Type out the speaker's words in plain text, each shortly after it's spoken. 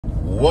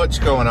What's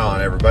going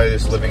on, everybody?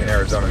 This is Living in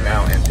Arizona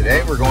Now, and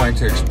today we're going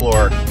to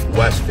explore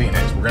West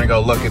Phoenix. We're going to go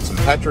look at some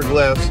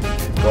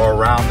petroglyphs, go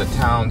around the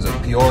towns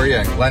of Peoria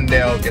and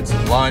Glendale, get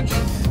some lunch,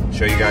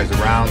 show you guys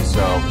around,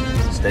 so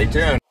stay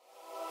tuned.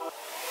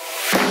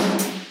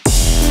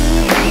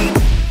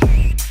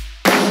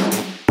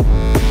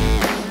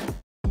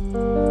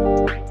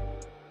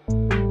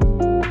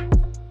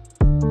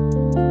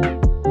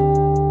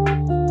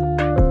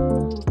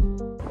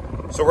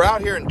 So we're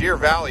out here in Deer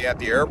Valley at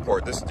the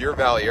airport. This is Deer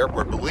Valley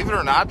Airport. Believe it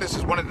or not, this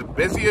is one of the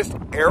busiest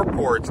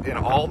airports in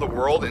all the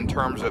world in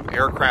terms of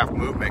aircraft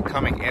movement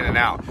coming in and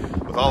out.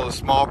 With all the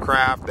small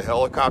craft, the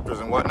helicopters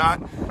and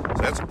whatnot.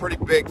 So that's a pretty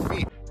big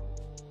feat.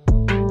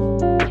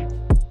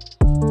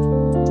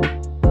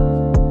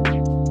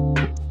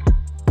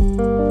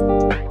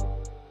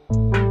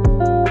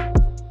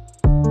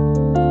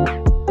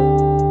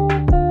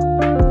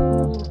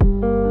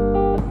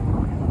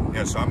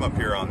 So I'm up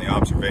here on the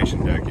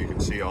observation deck. You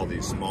can see all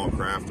these small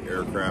craft,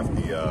 aircraft,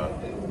 the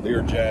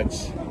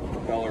Learjets,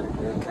 propeller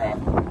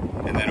aircraft,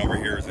 and then over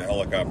here is the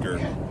helicopter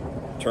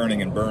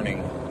turning and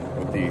burning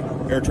with the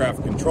air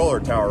traffic controller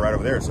tower right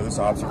over there. So this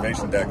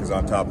observation deck is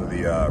on top of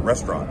the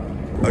restaurant.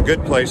 A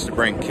good place to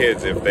bring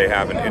kids if they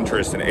have an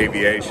interest in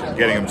aviation,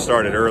 getting them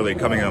started early,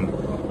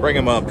 bring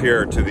them up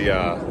here to the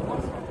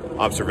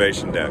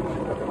observation deck.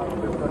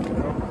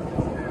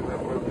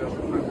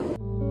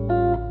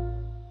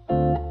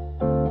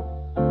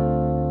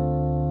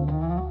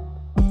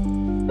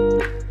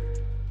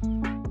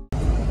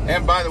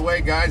 And by the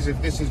way, guys,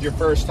 if this is your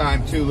first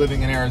time too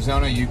living in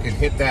Arizona, you can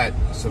hit that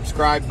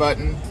subscribe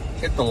button,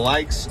 hit the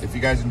likes if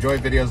you guys enjoy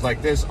videos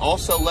like this.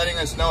 Also letting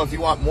us know if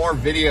you want more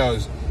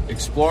videos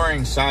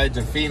exploring sides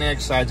of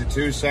Phoenix, sides of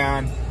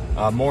Tucson,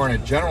 more in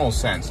a general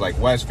sense, like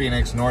West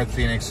Phoenix, North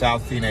Phoenix,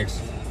 South Phoenix,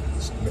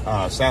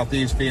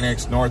 Southeast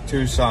Phoenix, North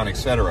Tucson,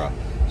 etc.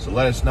 So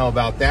let us know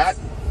about that,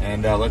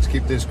 and let's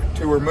keep this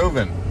tour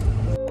moving.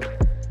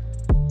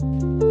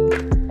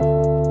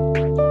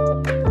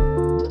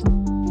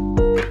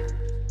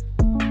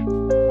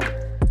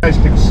 You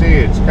guys can see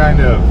it's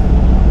kind of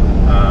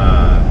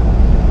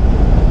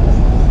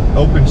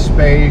open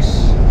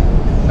space,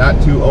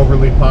 not too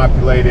overly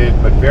populated,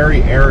 but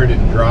very arid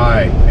and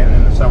dry. And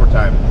in the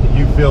summertime,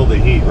 you feel the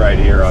heat right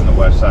here on the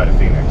west side of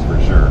Phoenix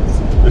for sure.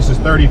 This is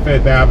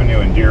 35th Avenue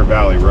and Deer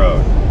Valley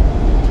Road.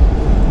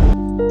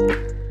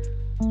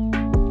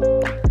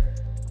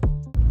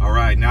 All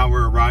right, now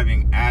we're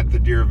arriving at the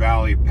Deer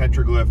Valley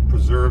Petroglyph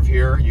Preserve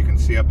here. You can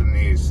see up in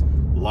these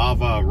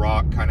lava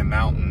rock kind of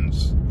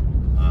mountains.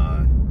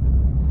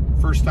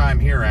 First time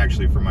here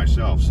actually for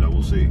myself, so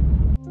we'll see.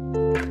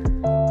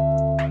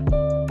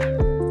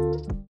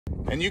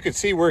 And you can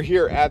see we're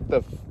here at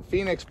the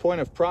Phoenix Point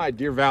of Pride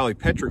Deer Valley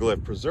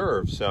Petroglyph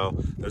Preserve. So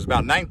there's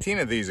about 19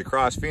 of these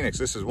across Phoenix.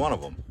 This is one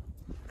of them.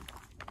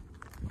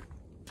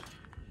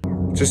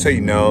 Just so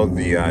you know,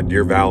 the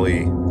Deer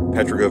Valley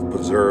Petroglyph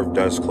Preserve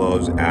does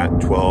close at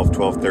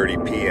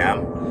 12:30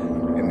 p.m.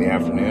 in the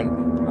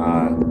afternoon.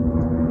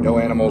 No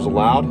animals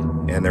allowed,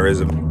 and there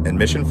is an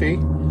admission fee,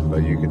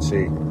 but you can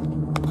see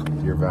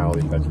Deer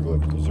Valley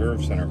Petroglyph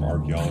Preserve, Center of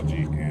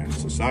Archaeology and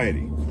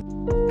Society.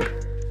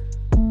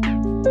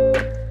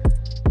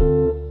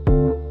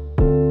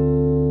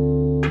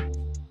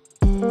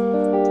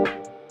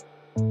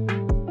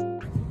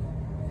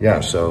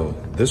 Yeah, so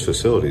this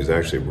facility is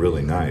actually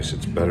really nice.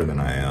 It's better than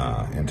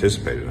I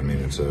anticipated. I mean,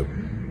 it's a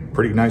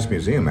pretty nice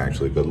museum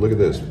actually, but look at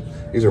this.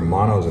 These are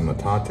manos and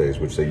metates,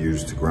 which they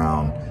use to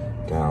ground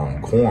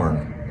down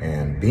corn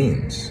and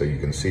beans. So you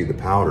can see the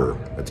powder,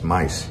 that's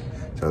mice.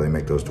 How they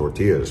make those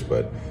tortillas,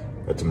 but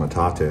that's a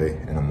metate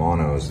and a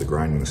mano is the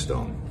grinding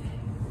stone.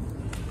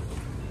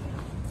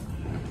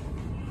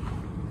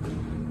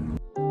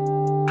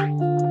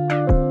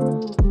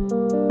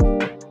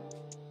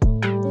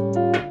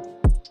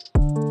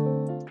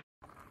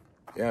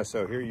 Yeah,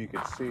 so here you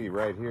can see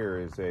right here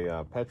is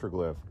a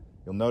petroglyph.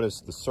 You'll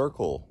notice the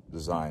circle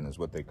design is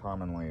what they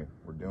commonly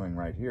were doing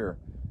right here.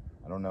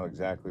 I don't know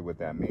exactly what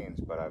that means,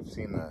 but I've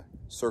seen the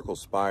circle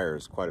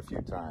spires quite a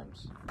few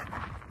times.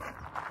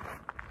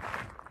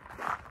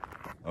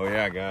 Oh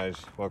yeah, guys,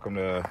 welcome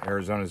to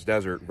Arizona's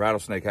desert,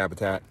 rattlesnake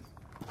habitat.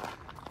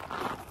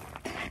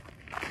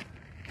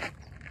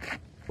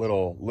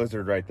 Little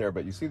lizard right there,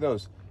 but you see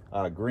those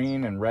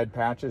green and red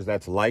patches?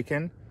 That's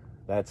lichen.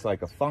 That's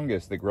like a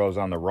fungus that grows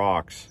on the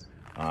rocks,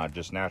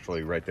 just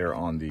naturally right there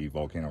on the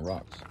volcano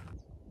rocks.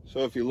 So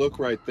if you look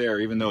right there,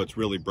 even though it's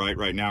really bright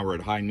right now, we're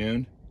at high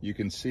noon, you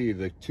can see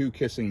the two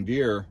kissing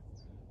deer.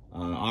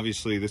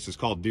 Obviously this is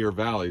called Deer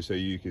Valley, so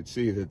you could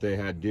see that they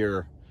had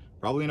deer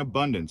probably in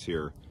abundance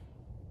here.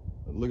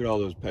 Look at all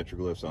those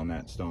petroglyphs on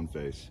that stone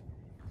face.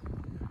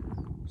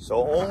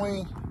 So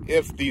only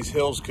if these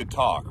hills could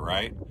talk,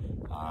 right?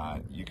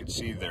 You can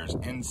see there's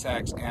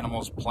insects,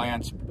 animals,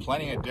 plants,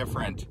 plenty of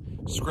different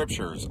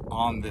scriptures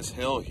on this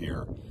hill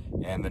here.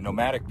 And the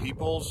nomadic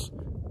peoples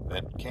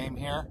that came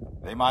here,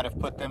 they might have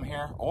put them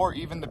here, or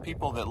even the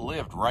people that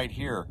lived right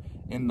here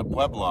in the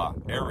Puebla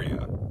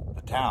area,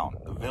 the town,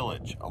 the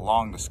village,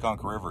 along the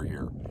Skunk River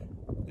here.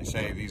 They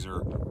say these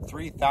are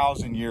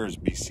 3,000 years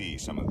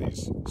BC, some of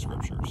these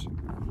scriptures.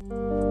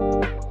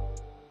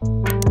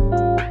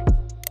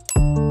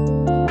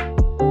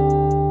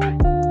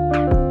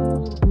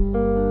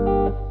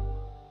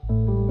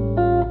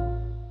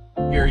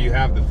 Here you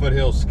have the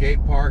Foothill Skate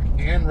Park,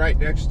 and right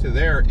next to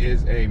there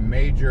is a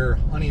major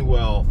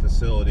Honeywell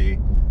facility.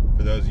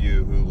 For those of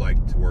you who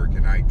like to work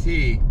in IT,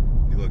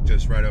 you look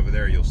just right over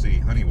there, you'll see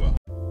Honeywell.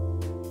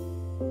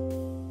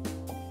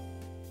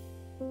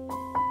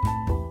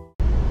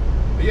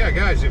 But yeah,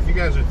 guys, if you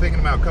guys are thinking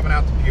about coming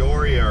out to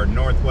Peoria or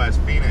Northwest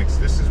Phoenix,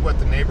 this is what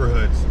the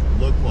neighborhoods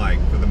look like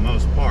for the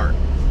most part.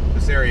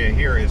 This area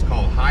here is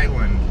called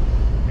Highland,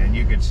 and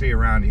you can see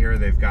around here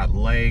they've got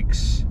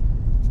lakes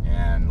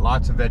and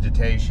lots of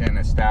vegetation,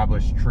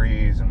 established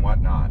trees and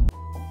whatnot.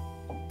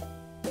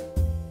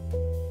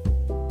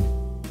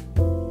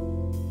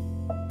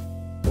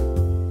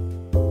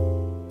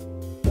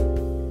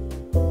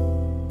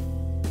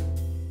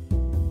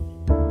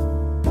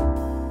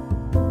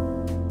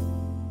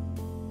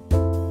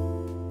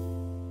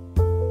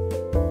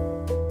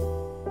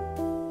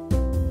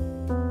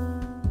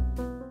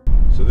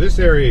 So this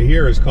area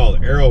here is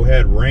called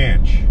Arrowhead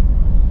Ranch,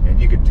 and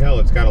you can tell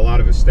it's got a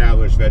lot of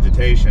established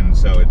vegetation,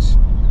 so it's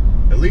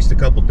at least a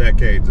couple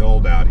decades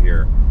old out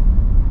here.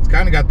 It's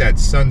kind of got that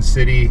Sun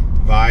City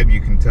vibe,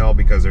 you can tell,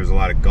 because there's a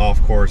lot of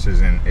golf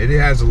courses, and it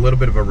has a little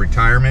bit of a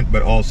retirement,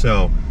 but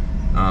also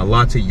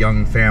lots of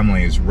young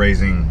families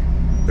raising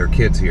their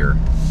kids here.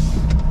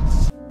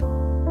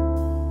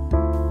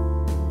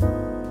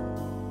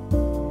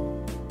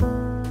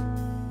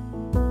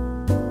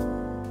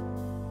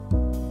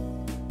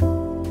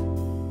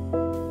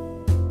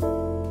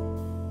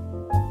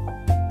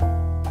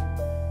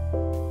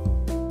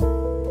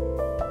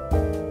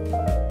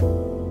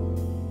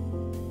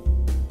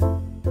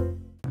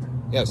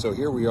 Yeah, so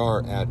here we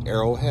are at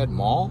Arrowhead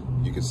Mall.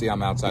 You can see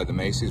I'm outside the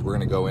Macy's. We're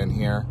gonna go in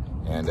here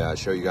and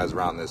show you guys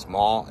around this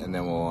mall, and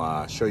then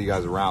we'll show you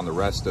guys around the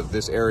rest of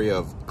this area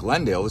of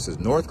Glendale. This is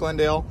North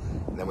Glendale,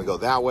 and then we go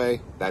that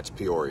way, that's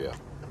Peoria.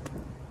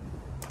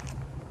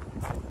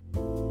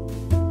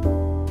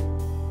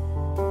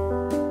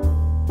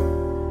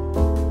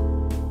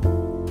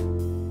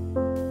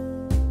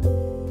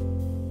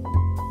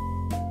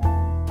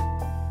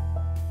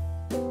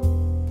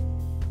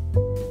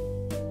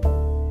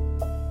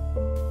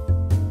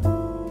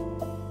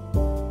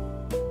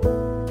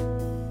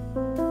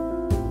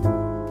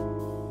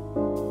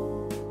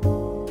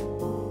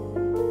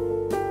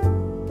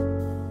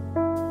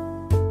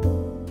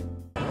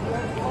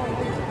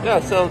 Yeah,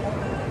 so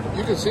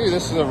you can see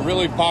this is a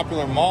really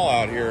popular mall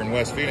out here in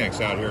West Phoenix,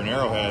 out here in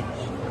Arrowhead.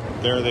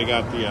 There they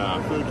got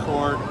the food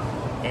court,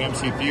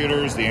 AMC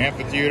theaters, the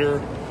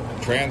amphitheater,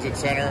 transit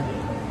center.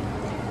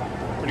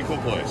 Pretty cool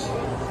place.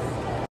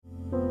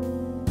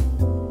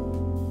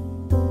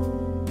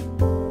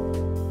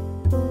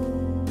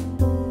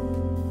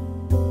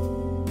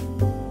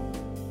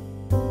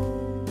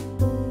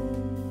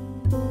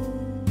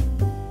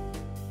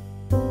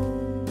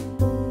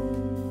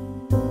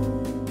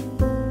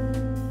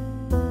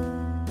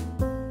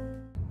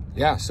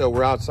 Yeah, so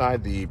we're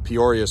outside the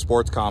Peoria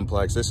Sports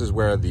Complex. This is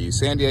where the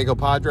San Diego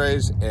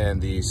Padres and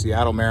the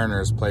Seattle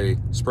Mariners play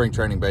spring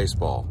training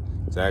baseball.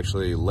 It's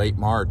actually late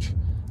March.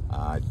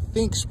 I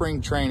think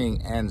spring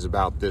training ends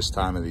about this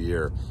time of the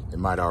year. It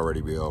might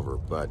already be over,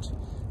 but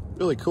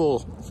really cool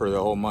for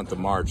the whole month of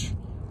March,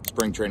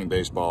 spring training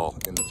baseball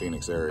in the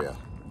Phoenix area.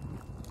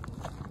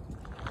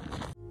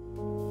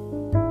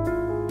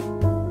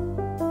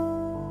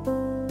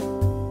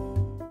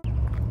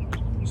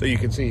 So you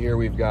can see here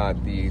we've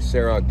got the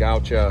Serra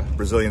Gaúcha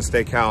Brazilian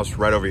Steakhouse.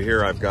 Right over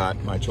here I've got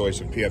my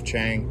choice of P.F.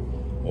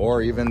 Chang,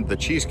 or even the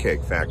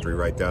Cheesecake Factory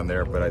right down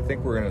there. But I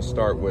think we're gonna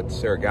start with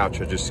Serra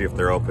Gaúcha, just see if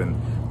they're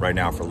open right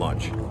now for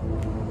lunch.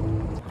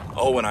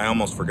 Oh, and I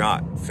almost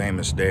forgot,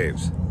 Famous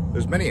Dave's.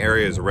 There's many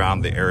areas around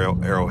the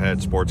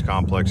Arrowhead Sports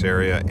Complex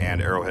area and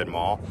Arrowhead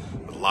Mall,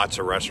 with lots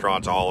of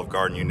restaurants, Olive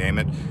Garden, you name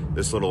it.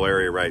 This little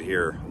area right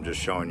here, I'm just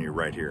showing you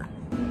right here.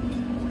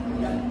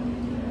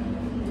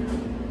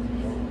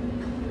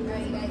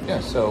 Yeah,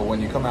 so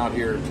when you come out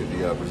here to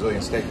the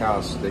Brazilian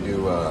Steakhouse, they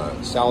do a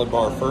salad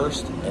bar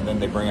first, and then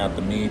they bring out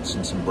the meats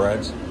and some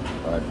breads.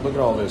 Look at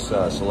all this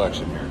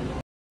selection here.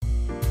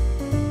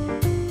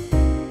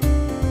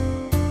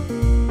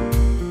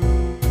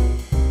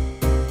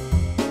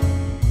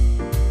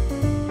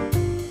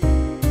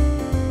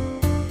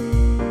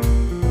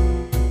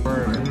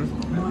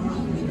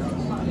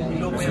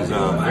 This is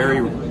very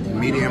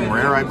medium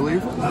rare, I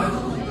believe.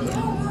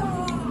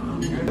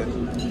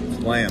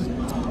 Lamb.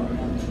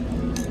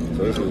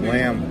 So this is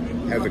lamb,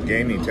 has a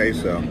gamey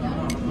taste though,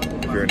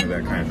 if you're into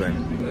that kind of thing.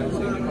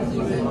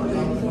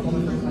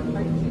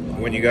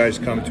 When you guys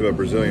come to a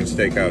Brazilian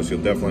steakhouse,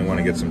 you'll definitely want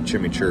to get some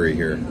chimichurri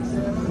here.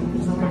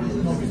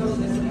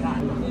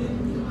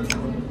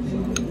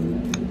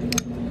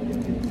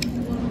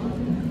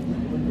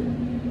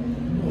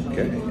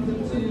 Okay.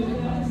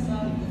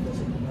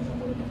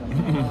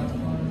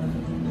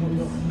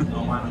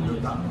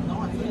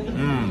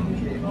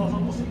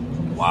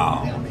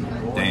 Wow.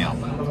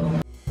 Damn.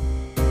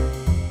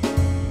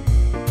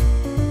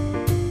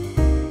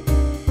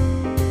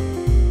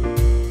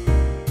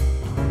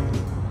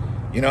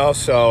 You know,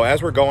 so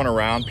as we're going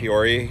around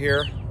Peoria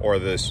here, or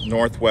this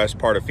northwest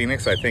part of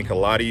Phoenix, I think a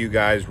lot of you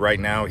guys right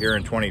now here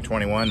in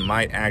 2021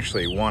 might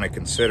actually want to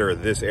consider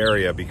this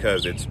area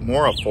because it's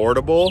more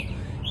affordable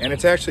and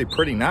it's actually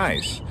pretty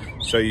nice.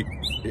 So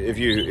if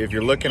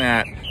you're looking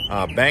at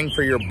bang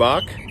for your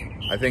buck,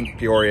 I think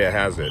Peoria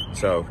has it.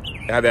 So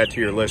add that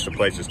to your list of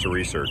places to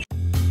research.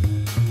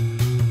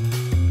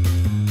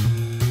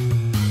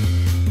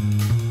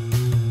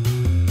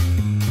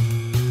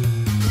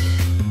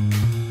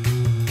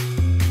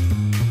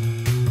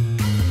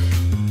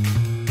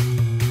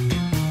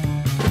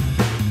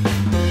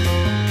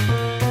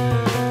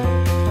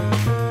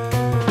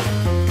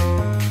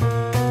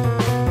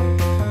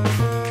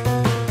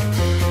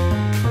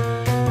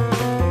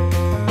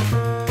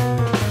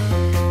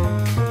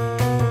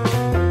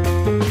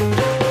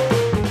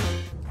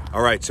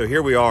 All right, so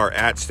here we are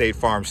at State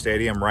Farm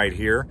Stadium right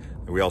here.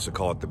 We also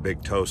call it the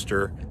Big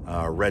Toaster.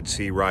 Red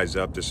Sea Rise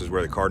Up. This is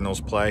where the Cardinals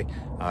play.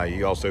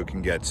 You also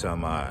can get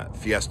some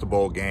Fiesta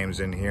Bowl games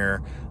in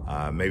here,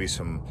 maybe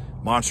some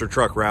monster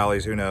truck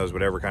rallies, who knows,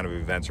 whatever kind of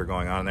events are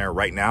going on there.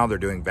 Right now, they're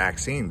doing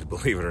vaccines,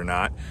 believe it or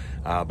not.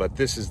 But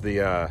this is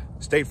the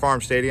State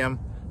Farm Stadium.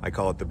 I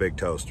call it the Big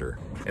Toaster.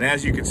 And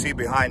as you can see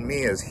behind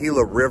me is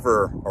Gila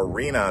River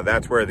Arena.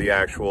 That's where the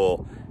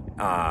actual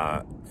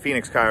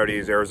Phoenix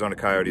Coyotes, Arizona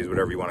Coyotes,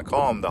 whatever you want to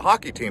call them, the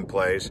hockey team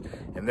plays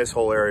in this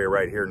whole area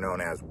right here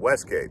known as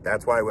Westgate.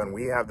 That's why when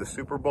we have the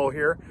Super Bowl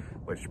here,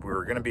 which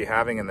we're going to be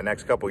having in the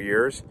next couple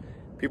years,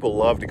 people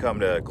love to come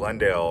to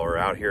Glendale or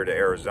out here to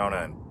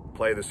Arizona and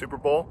play the Super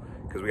Bowl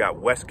because we got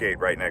Westgate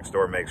right next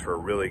door. Makes for a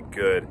really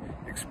good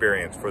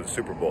experience for the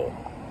Super Bowl.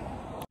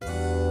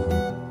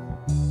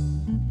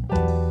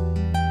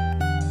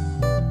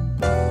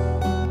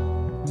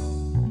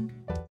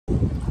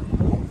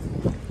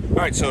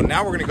 All right, so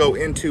now we're gonna go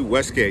into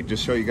Westgate,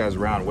 just show you guys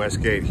around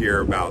Westgate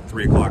here about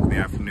 3 o'clock in the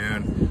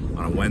afternoon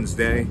on a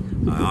Wednesday.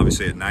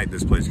 Obviously at night,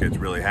 this place gets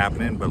really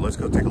happening, but let's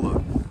go take a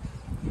look.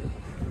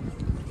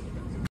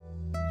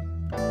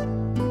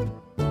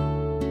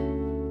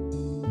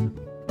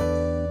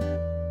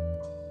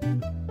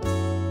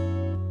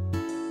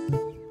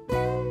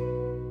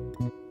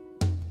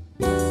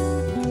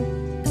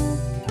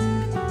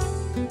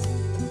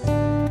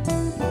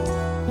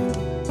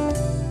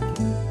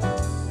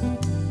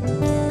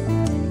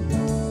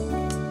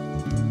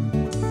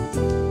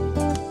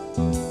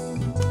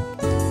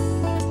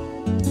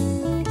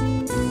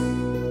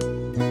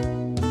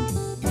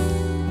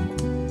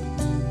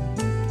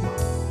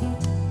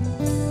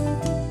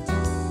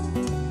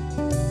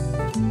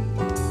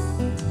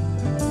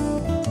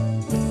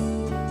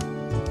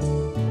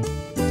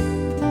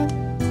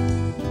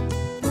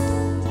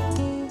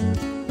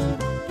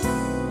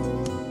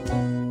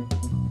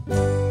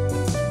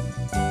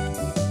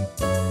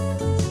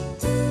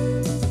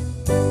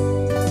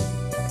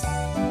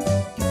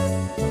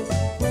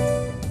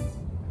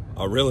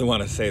 I really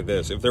want to say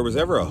this. If there was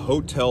ever a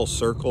hotel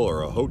circle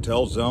or a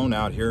hotel zone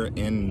out here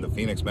in the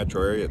Phoenix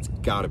metro area, it's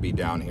got to be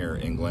down here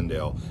in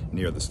Glendale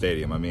near the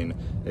stadium. I mean,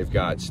 they've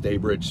got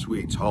Staybridge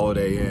Suites,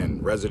 Holiday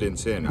Inn,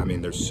 Residence Inn. I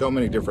mean, there's so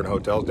many different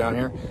hotels down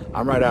here.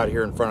 I'm right out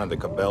here in front of the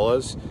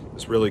Cabela's,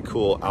 this really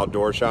cool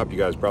outdoor shop. You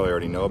guys probably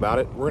already know about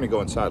it. We're going to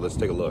go inside. Let's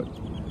take a look.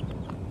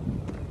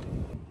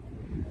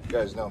 You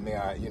guys know me.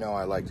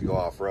 I like to go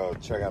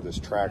off-road. Check out this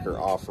Tracker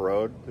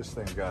off-road. This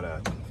thing's got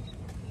a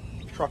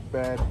truck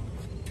bed.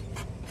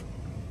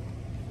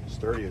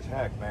 Sturdy as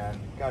heck, man.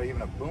 Got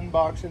even a boom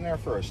box in there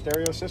for a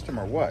stereo system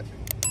or what?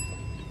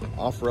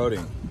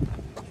 Off-roading.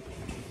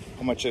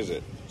 How much is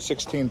it?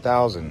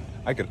 16,000.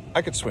 I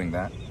could swing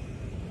that.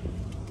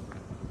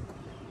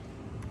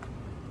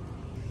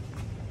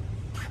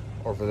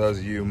 Or for those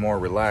of you more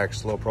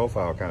relaxed, low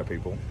profile kind of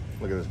people,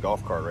 look at this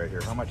golf cart right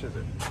here. How much is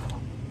it?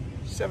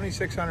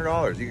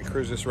 $7,600. You can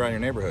cruise this around your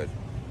neighborhood.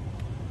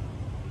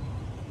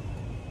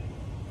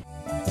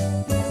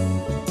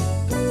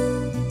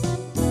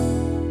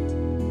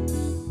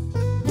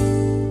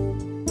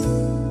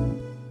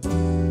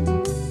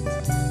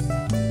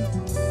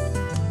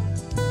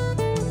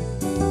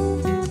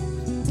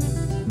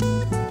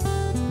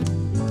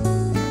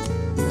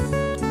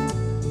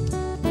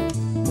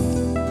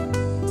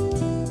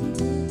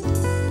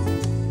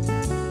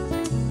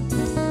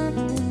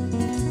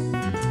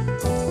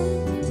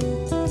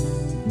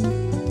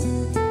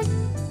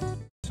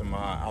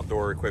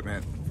 Outdoor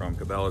equipment from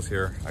Cabela's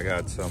here. I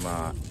got some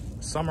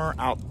summer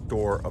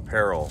outdoor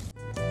apparel.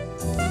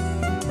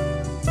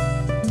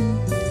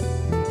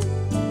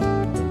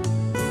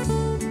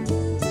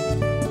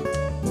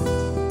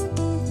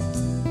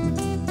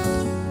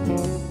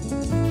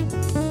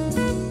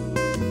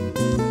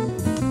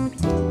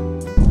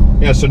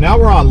 Yeah, so now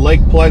we're on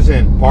Lake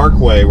Pleasant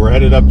Parkway. We're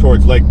headed up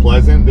towards Lake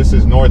Pleasant. This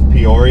is North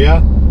Peoria.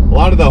 A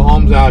lot of the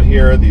homes out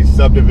here, these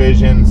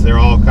subdivisions, they're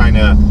all kind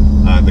of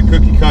the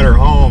cookie cutter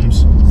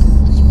homes.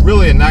 It's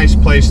really a nice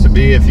place to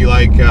be if you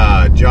like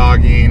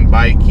jogging,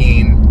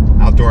 biking,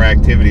 outdoor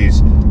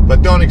activities,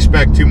 but don't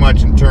expect too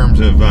much in terms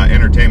of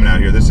entertainment out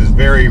here. This is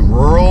very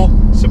rural,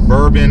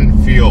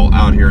 suburban feel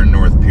out here in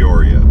North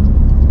Peoria.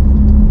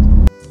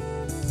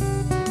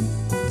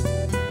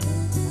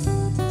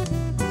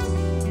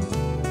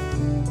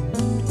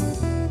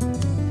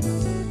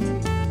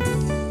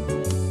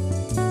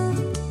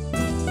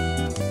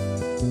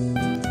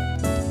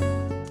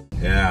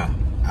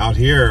 out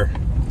here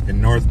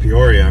in North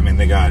Peoria, I mean,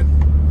 they got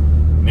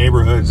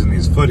neighborhoods in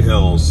these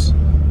foothills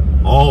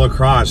all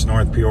across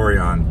North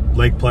Peoria on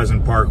Lake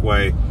Pleasant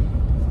Parkway.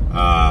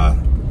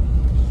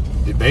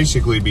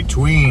 Basically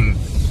between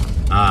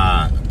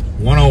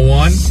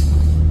 101,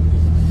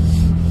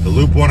 the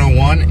Loop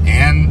 101,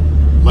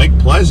 and Lake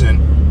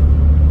Pleasant.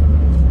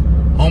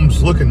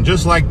 Homes looking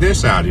just like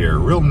this out here.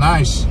 Real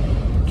nice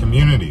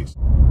communities.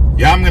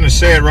 Yeah, I'm gonna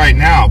say it right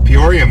now.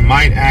 Peoria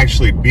might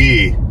actually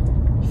be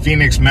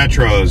Phoenix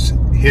Metro's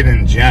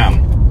hidden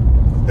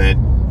gem that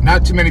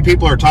not too many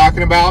people are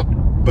talking about,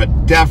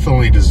 but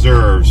definitely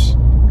deserves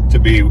to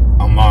be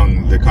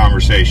among the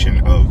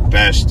conversation of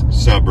best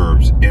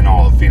suburbs in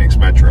all of Phoenix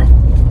Metro.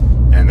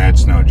 And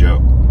that's no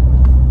joke.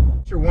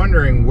 If you're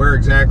wondering where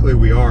exactly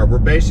we are, we're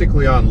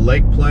basically on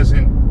Lake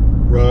Pleasant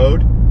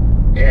Road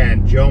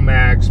and Joe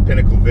Mag's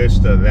Pinnacle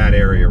Vista, that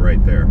area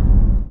right there.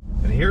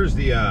 And here's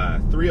the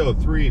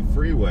 303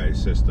 freeway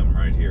system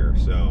right here.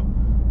 So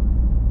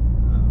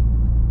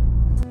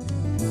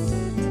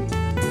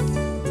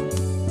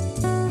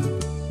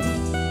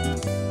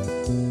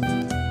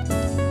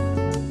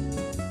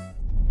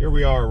here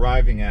we are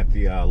arriving at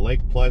the Lake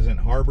Pleasant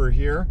Harbor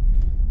here.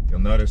 You'll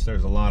notice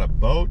there's a lot of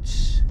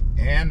boats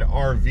and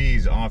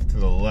RVs off to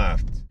the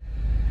left.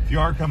 If you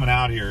are coming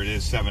out here, it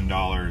is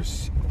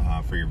 $7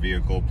 for your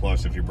vehicle.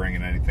 Plus, if you're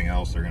bringing anything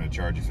else, they're going to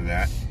charge you for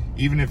that.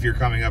 Even if you're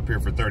coming up here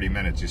for 30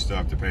 minutes, you still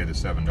have to pay the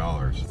 $7.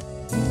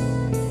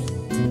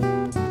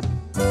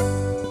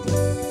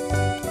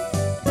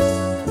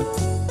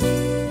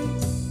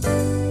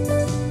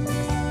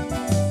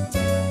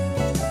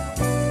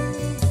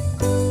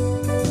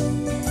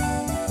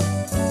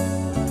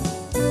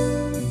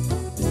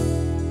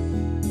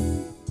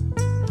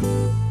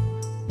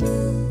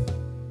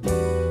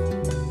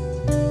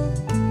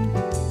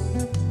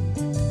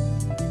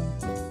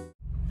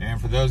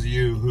 For those of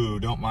you who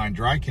don't mind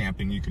dry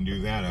camping, you can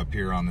do that up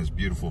here on this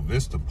beautiful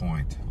vista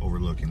point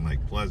overlooking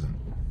Lake Pleasant.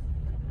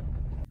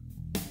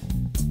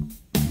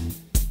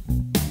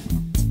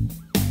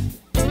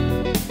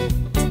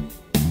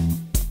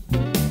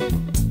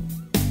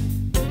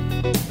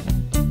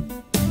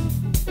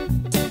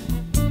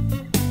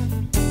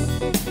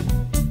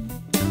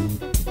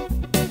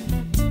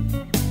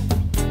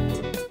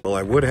 Well,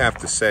 I would have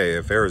to say,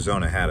 if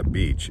Arizona had a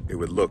beach, it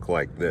would look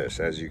like this,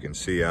 as you can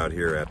see out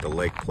here at the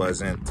Lake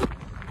Pleasant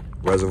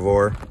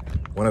Reservoir,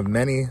 one of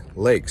many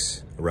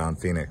lakes around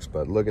Phoenix,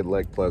 but look at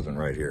Lake Pleasant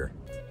right here.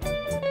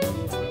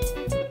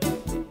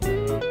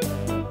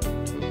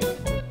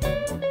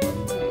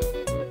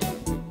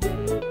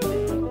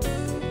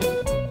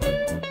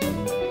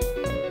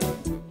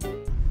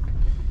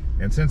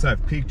 And since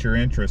I've piqued your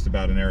interest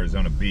about an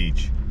Arizona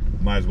beach,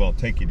 might as well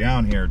take you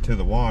down here to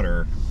the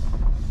water,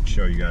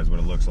 show you guys what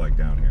it looks like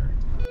down here.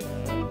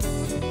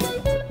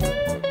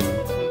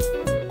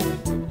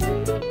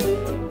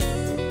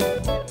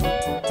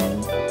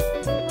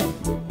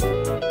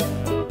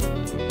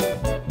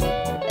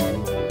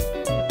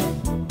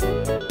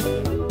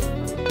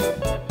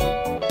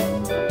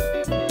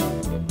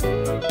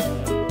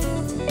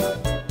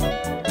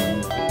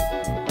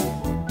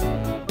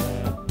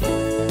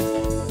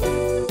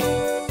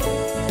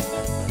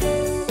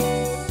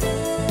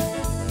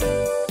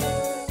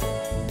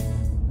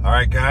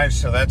 Alright guys,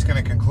 so that's going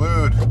to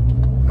conclude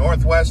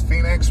Northwest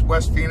Phoenix,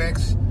 West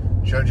Phoenix.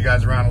 Showed you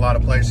guys around a lot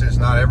of places,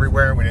 not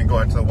everywhere. We didn't go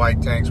out to the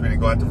White Tanks, we didn't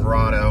go out to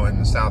Verrado and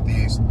the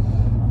southeast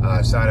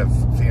side of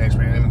Phoenix.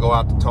 We didn't even go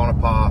out to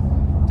Tonopah.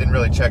 Didn't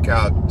really check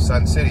out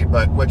Sun City,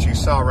 but what you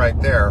saw right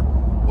there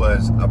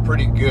was a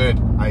pretty good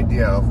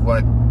idea of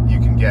what you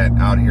can get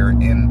out here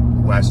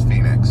in West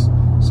Phoenix.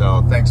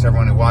 So thanks to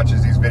everyone who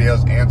watches these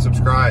videos and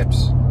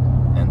subscribes.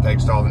 And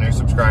thanks to all the new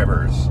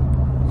subscribers.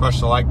 Crush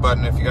the like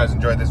button if you guys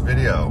enjoyed this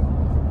video,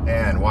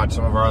 and watch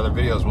some of our other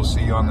videos. We'll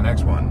see you on the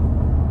next one.